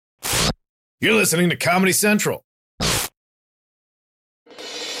You're listening to Comedy Central.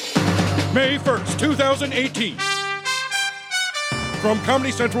 May 1st, 2018. From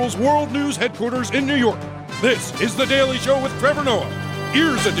Comedy Central's World News headquarters in New York, this is The Daily Show with Trevor Noah,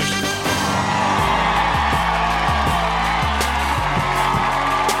 Ears Edition.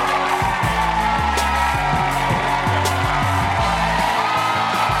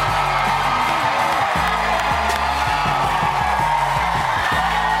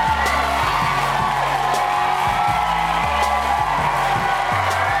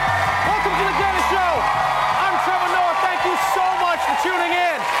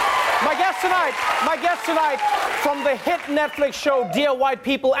 My guest tonight from the hit Netflix show Dear White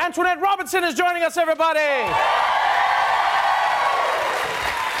People, Antoinette Robertson is joining us, everybody.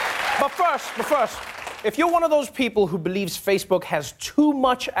 But first, if you're one of those people who believes Facebook has too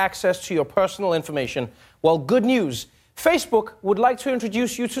much access to your personal information, well, good news. Facebook would like to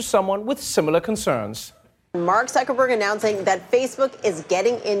introduce you to someone with similar concerns. Mark Zuckerberg announcing that Facebook is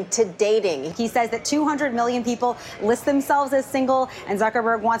getting into dating. He says that 200 million people list themselves as single, and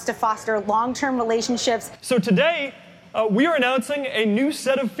Zuckerberg wants to foster long-term relationships. So today, we are announcing a new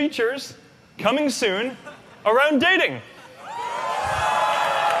set of features coming soon around dating.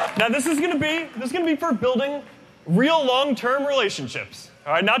 Now, this is going to be for building real long-term relationships.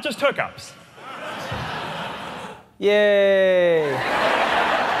 All right, not just hookups. Yay!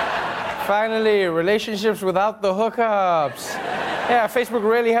 Finally, relationships without the hookups. Yeah, Facebook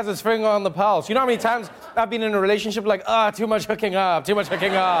really has its finger on the pulse. You know how many times I've been in a relationship like, too much hooking up. You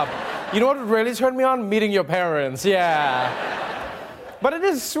know what really turned me on? Meeting your parents, yeah. But it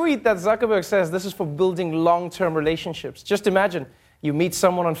is sweet that Zuckerberg says this is for building long-term relationships. Just imagine, you meet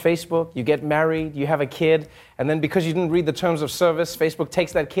someone on Facebook, you get married, you have a kid, and then because you didn't read the terms of service, Facebook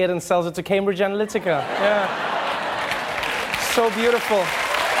takes that kid and sells it to Cambridge Analytica. Yeah. So beautiful.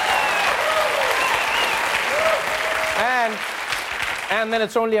 And then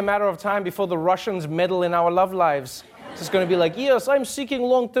it's only a matter of time before the Russians meddle in our love lives. It's just going to be like, yes, I'm seeking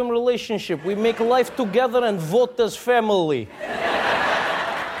long-term relationship. We make life together and vote as family.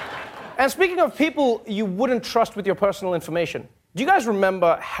 And speaking of people you wouldn't trust with your personal information, do you guys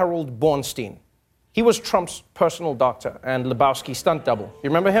remember Harold Bornstein? He was Trump's personal doctor and Lebowski stunt double. You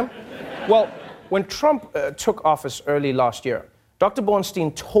remember him? Well, when Trump took office early last year, Dr.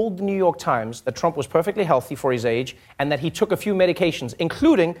 Bornstein told the New York Times that Trump was perfectly healthy for his age and that he took a few medications,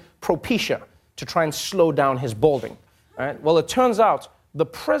 including Propecia, to try and slow down his balding. All right? Well, it turns out the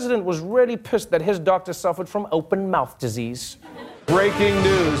president was really pissed that his doctor suffered from open mouth disease. Breaking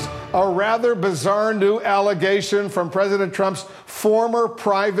news. A rather bizarre new allegation from President Trump's former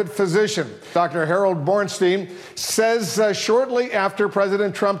private physician. Dr. Harold Bornstein says shortly after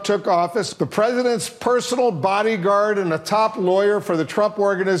President Trump took office, the president's personal bodyguard and a top lawyer for the Trump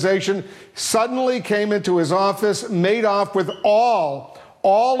Organization suddenly came into his office, made off with all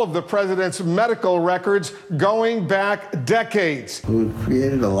of the president's medical records going back decades. We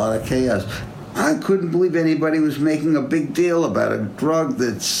created a lot of chaos. I couldn't believe anybody was making a big deal about a drug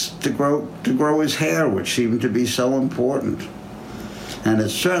that's to grow his hair, which seemed to be so important. And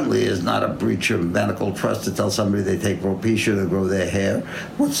it certainly is not a breach of medical trust to tell somebody they take Propecia to grow their hair.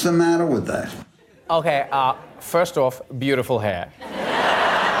 What's the matter with that? Okay, first off, beautiful hair.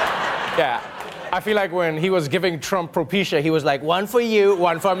 Yeah, I feel like when he was giving Trump Propecia, he was like, one for you,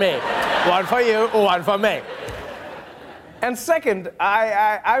 one for me. One for you, one for me. And second,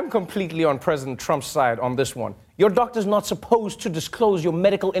 I'm completely on President Trump's side on this one. Your doctor's not supposed to disclose your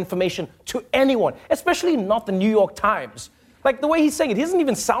medical information to anyone, especially not the New York Times. Like, the way he's saying it, he doesn't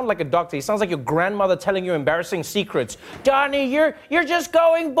even sound like a doctor. He sounds like your grandmother telling you embarrassing secrets. Donnie, you're just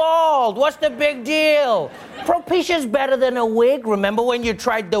going bald. What's the big deal? Propecia's better than a wig. Remember when you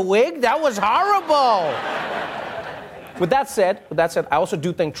tried the wig? That was horrible. With that said, I also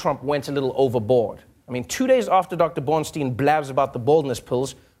do think Trump went a little overboard. I mean, 2 days after Dr. Bornstein blabs about the baldness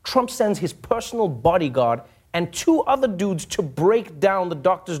pills, Trump sends his personal bodyguard and 2 other dudes to break down the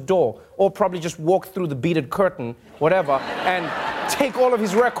doctor's door, or probably just walk through the beaded curtain, whatever, and take all of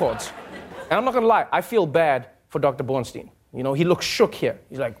his records. And I'm not gonna lie, I feel bad for Dr. Bornstein. You know, he looks shook here.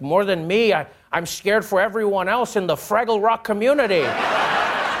 He's like, more than me, I'm scared for everyone else in the Fraggle Rock community.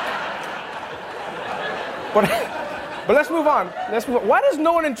 But let's move on. Why does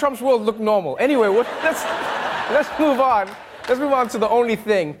no one in Trump's world look normal? Anyway, let's move on. Let's move on to the only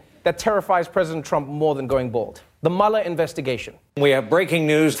thing that terrifies President Trump more than going bald. The Mueller investigation. We have breaking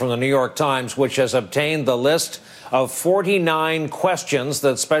news from the New York Times, which has obtained the list of 49 questions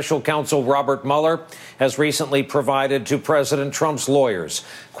that special counsel Robert Mueller has recently provided to President Trump's lawyers.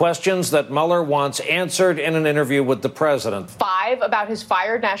 Questions that Mueller wants answered in an interview with the president. 5 about his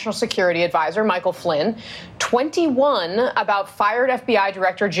fired national security advisor, Michael Flynn. 21 about fired FBI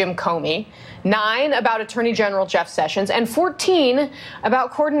Director Jim Comey. 9 about Attorney General Jeff Sessions. And 14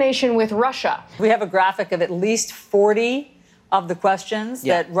 about coordination with Russia. We have a graphic of at least 40 of the questions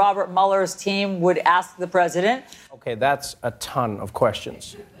that Robert Mueller's team would ask the president. Okay, that's a ton of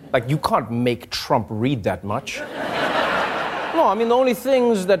questions. Like, you can't make Trump read that much. No, I mean, the only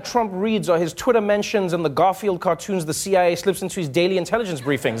things that Trump reads are his Twitter mentions and the Garfield cartoons the CIA slips into his daily intelligence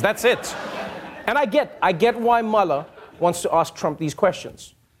briefings. That's it. And I get why Mueller wants to ask Trump these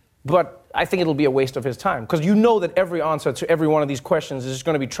questions. But I think it'll be a waste of his time, because you know that every answer to every one of these questions is just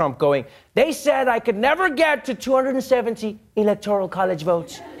going to be Trump going, they said I could never get to 270 electoral college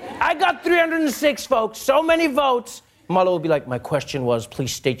votes. I got 306, folks, so many votes. Mueller will be like, my question was,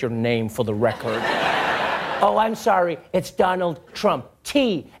 please state your name for the record. Oh, I'm sorry, it's Donald Trump.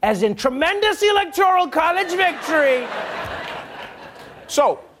 T, as in tremendous electoral college victory.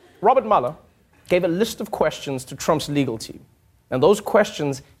 So, Robert Mueller gave a list of questions to Trump's legal team. And those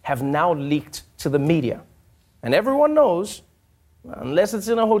questions have now leaked to the media. And everyone knows, unless it's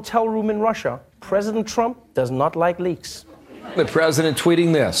in a hotel room in Russia, President Trump does not like leaks. The president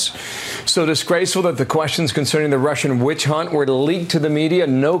tweeting this. So disgraceful that the questions concerning the Russian witch hunt were leaked to the media.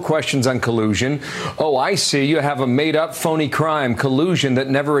 No questions on collusion. Oh, I see. You have a made-up phony crime, collusion that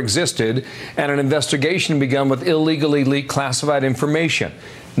never existed, and an investigation begun with illegally leaked classified information.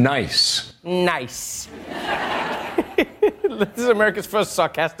 Nice. Nice. This is America's first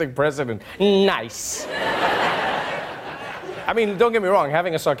sarcastic president. Nice. I mean, don't get me wrong,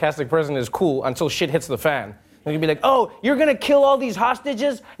 having a sarcastic president is cool until shit hits the fan. And you'd be like, oh, you're gonna kill all these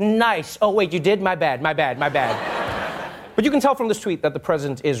hostages? Nice. Oh, wait, you did? My bad. But you can tell from this tweet that the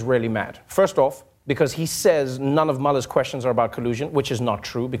president is really mad. First off, because he says none of Mueller's questions are about collusion, which is not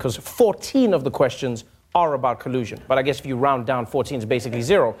true, because 14 of the questions are about collusion. But I guess if you round down, 14 is basically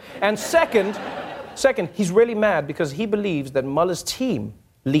 0. And second, he's really mad because he believes that Mueller's team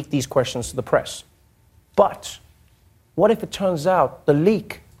leaked these questions to the press. But what if it turns out the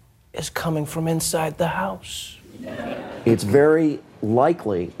leak is coming from inside the house? It's very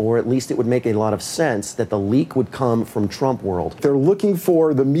likely, or at least it would make a lot of sense, that the leak would come from Trump world. They're looking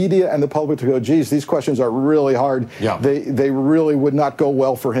for the media and the public to go, geez, these questions are really hard. Yeah. They really would not go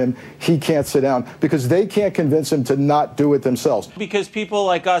well for him. He can't sit down, because they can't convince him to not do it themselves. Because people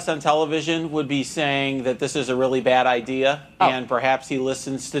like us on television would be saying that this is a really bad idea, and perhaps he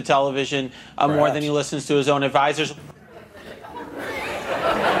listens to television more than he listens to his own advisors.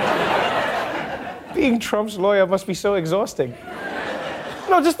 Being Trump's lawyer must be so exhausting.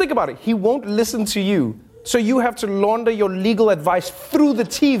 No, just think about it. He won't listen to you, so you have to launder your legal advice through the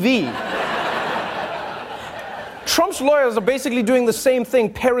TV. Trump's lawyers are basically doing the same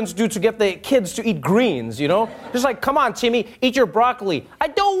thing parents do to get their kids to eat greens, you know? Just like, come on, Timmy, eat your broccoli. I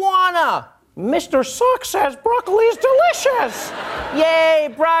don't wanna. Mr. Sock says broccoli is delicious. Yay,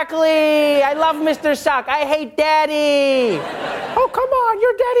 broccoli. I love Mr. Sock. I hate Daddy. Oh, come on,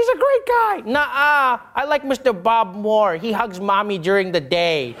 your daddy's a great guy. Nuh-uh. I like Mr. Bob more. He hugs mommy during the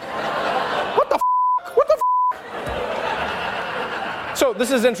day. What the f***? What the f***? So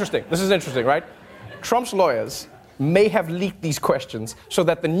this is interesting, right? Trump's lawyers may have leaked these questions so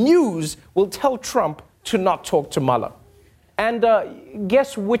that the news will tell Trump to not talk to Mueller. And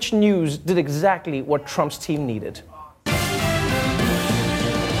guess which news did exactly what Trump's team needed?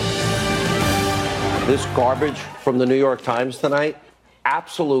 This garbage from the New York Times tonight,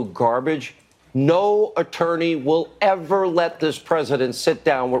 absolute garbage. No attorney will ever let this president sit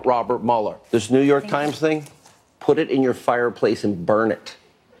down with Robert Mueller. This New York Times thing, put it in your fireplace and burn it.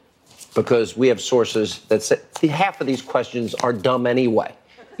 Because we have sources that say half of these questions are dumb anyway.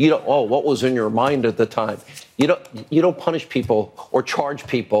 You don't, oh, what was in your mind at the time? You don't punish people or charge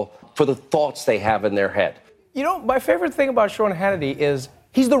people for the thoughts they have in their head. You know, my favorite thing about Sean Hannity is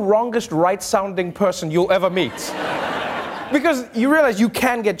he's the wrongest right-sounding person you'll ever meet. Because you realize you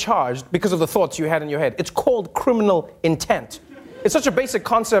can get charged because of the thoughts you had in your head. It's called criminal intent. It's such a basic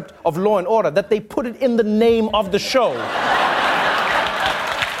concept of law and order that they put it in the name of the show.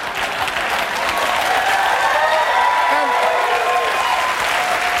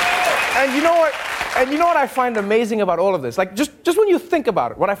 And you know what? And you know what I find amazing about all of this? Like, just when you think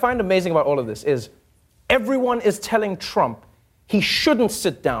about it, what I find amazing about all of this is everyone is telling Trump he shouldn't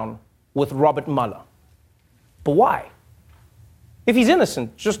sit down with Robert Mueller. But why? If he's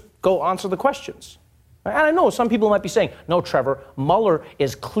innocent, just go answer the questions. And I know some people might be saying, no, Trevor, Mueller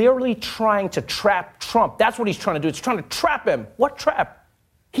is clearly trying to trap Trump. That's what he's trying to do. He's trying to trap him. What trap?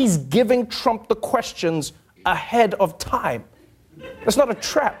 He's giving Trump the questions ahead of time. That's not a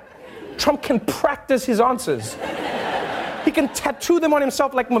trap. Trump can practice his answers. He can tattoo them on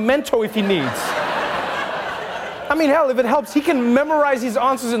himself like memento if he needs. I mean, hell, if it helps, he can memorize his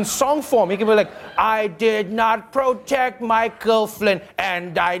answers in song form. He can be like, I did not protect Michael Flynn,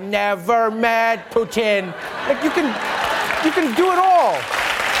 and I never met Putin. Like, you can do it all.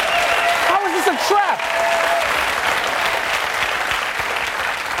 How is this a trap?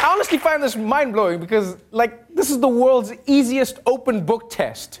 I honestly find this mind-blowing because, like, this is the world's easiest open book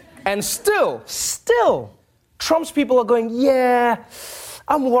test. And still, Trump's people are going, yeah,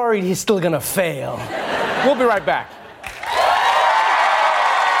 I'm worried he's still gonna fail. We'll be right back.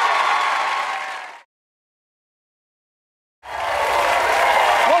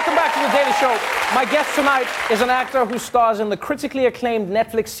 Welcome back to The Daily Show. My guest tonight is an actor who stars in the critically acclaimed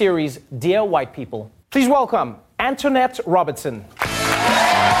Netflix series Dear White People. Please welcome Antoinette Robertson.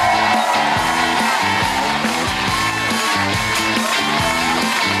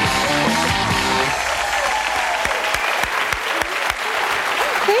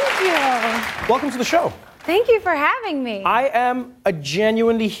 Welcome to the show. Thank you for having me. I am a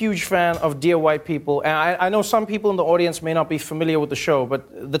genuinely huge fan of Dear White People, and I know some people in the audience may not be familiar with the show,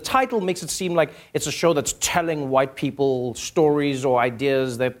 but the title makes it seem like it's a show that's telling white people stories or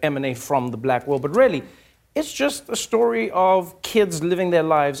ideas that emanate from the black world, but really, it's just a story of kids living their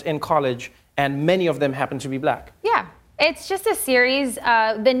lives in college, and many of them happen to be black. Yeah. It's just a series.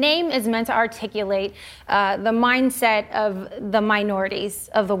 The name is meant to articulate the mindset of the minorities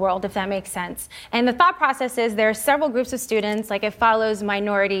of the world, if that makes sense. And the thought process is there are several groups of students, like it follows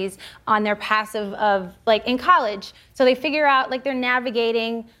minorities on their path of like in college. So they figure out like they're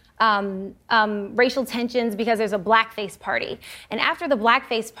navigating racial tensions because there's a blackface party. And after the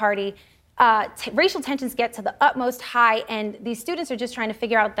blackface party, racial tensions get to the utmost high, and these students are just trying to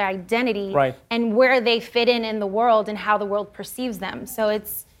figure out their identity and where they fit in the world and how the world perceives them. So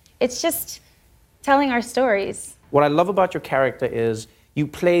it's just telling our stories. What I love about your character is you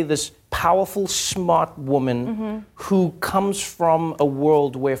play this powerful, smart woman who comes from a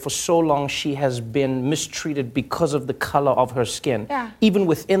world where for so long she has been mistreated because of the color of her skin, even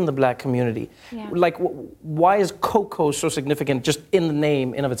within the black community. Yeah. Like, why is Coco so significant just in the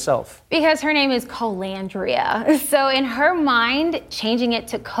name in of itself? Because her name is Colandria. So in her mind, changing it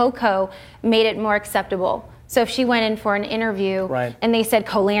to Coco made it more acceptable. So if she went in for an interview and they said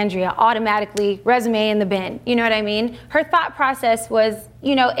Colandria, automatically resume in the bin. You know what I mean? Her thought process was,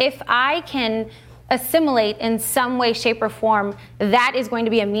 you know, if I can assimilate in some way, shape, or form, that is going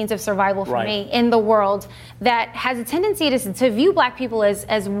to be a means of survival for me in the world that has a tendency to view black people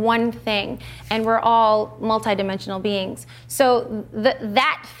as one thing, and we're all multidimensional beings. So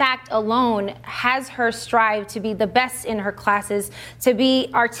that fact alone has her strive to be the best in her classes, to be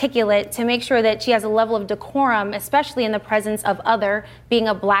articulate, to make sure that she has a level of decorum, especially in the presence of other, being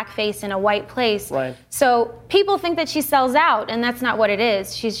a black face in a white place. So people think that she sells out, and that's not what it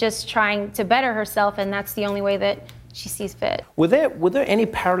is. She's just trying to better herself, and that's the only way that she sees fit. Were there any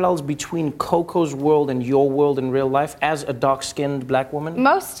parallels between Coco's world and your world in real life as a dark-skinned black woman?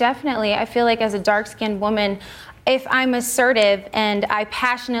 Most definitely. I feel like as a dark-skinned woman, if I'm assertive and I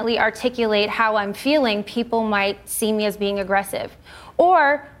passionately articulate how I'm feeling, people might see me as being aggressive.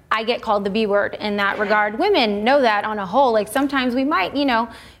 Or I get called the B word in that regard. Women know that on a whole. Like sometimes we might, you know,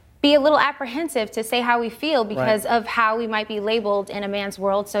 be a little apprehensive to say how we feel because of how we might be labeled in a man's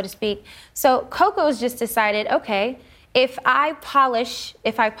world, so to speak. So Coco's just decided, okay, if I polish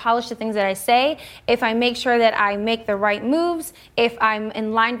the things that I say, if I make sure that I make the right moves, if I'm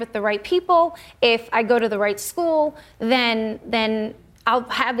in line with the right people, if I go to the right school, then I'll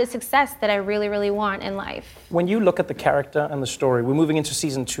have the success that I really, really want in life. When you look at the character and the story, we're moving into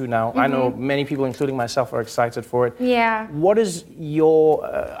season 2 now. I know many people, including myself, are excited for it. Yeah. What is your,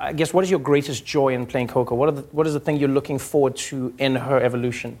 what is your greatest joy in playing Coco? What is the thing you're looking forward to in her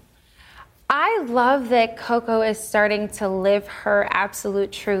evolution? I love that Coco is starting to live her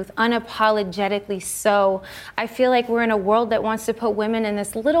absolute truth, unapologetically so. I feel like we're in a world that wants to put women in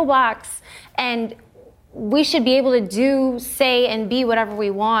this little box, and we should be able to do, say, and be whatever we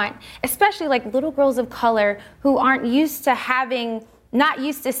want, especially like little girls of color who aren't used to not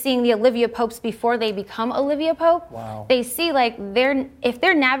used to seeing the Olivia Popes before they become Olivia Pope. Wow. They see like if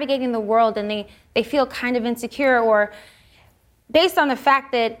they're navigating the world and they feel kind of insecure, or based on the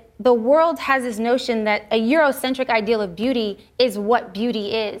fact that the world has this notion that a Eurocentric ideal of beauty is what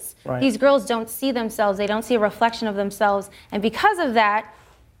beauty is. These girls don't see themselves, they don't see a reflection of themselves, and because of that,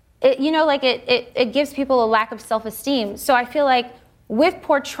 it gives people a lack of self-esteem. So I feel like with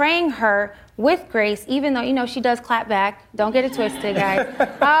portraying her with grace, even though, she does clap back, don't get it twisted, guys.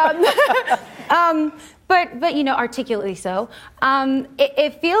 But articulately so.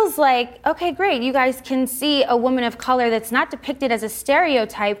 It feels like, okay, great. You guys can see a woman of color that's not depicted as a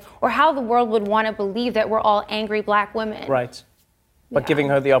stereotype or how the world would want to believe that we're all angry black women. Right. But giving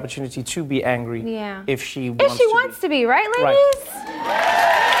her the opportunity to be angry if she wants to be, right, ladies? Right.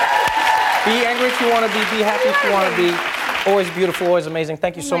 Be angry if you want to be happy if you want to be. Always beautiful, always amazing.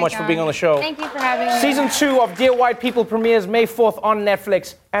 Thank you so much for being on the show. Thank you for having me. Season 2 of Dear White People premieres May 4th on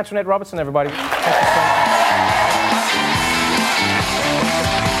Netflix. Antoinette, Robertson, everybody. Thank you so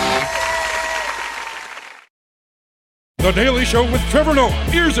much. The Daily Show with Trevor Noah,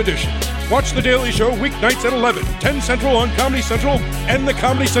 Ears Edition. Watch The Daily Show weeknights at 11, 10 Central on Comedy Central and the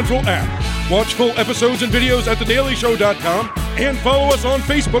Comedy Central app. Watch full episodes and videos at thedailyShow.com and follow us on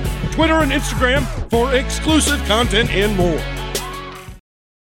Facebook, Twitter, and Instagram for exclusive content and more.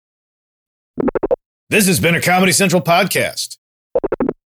 This has been a Comedy Central podcast.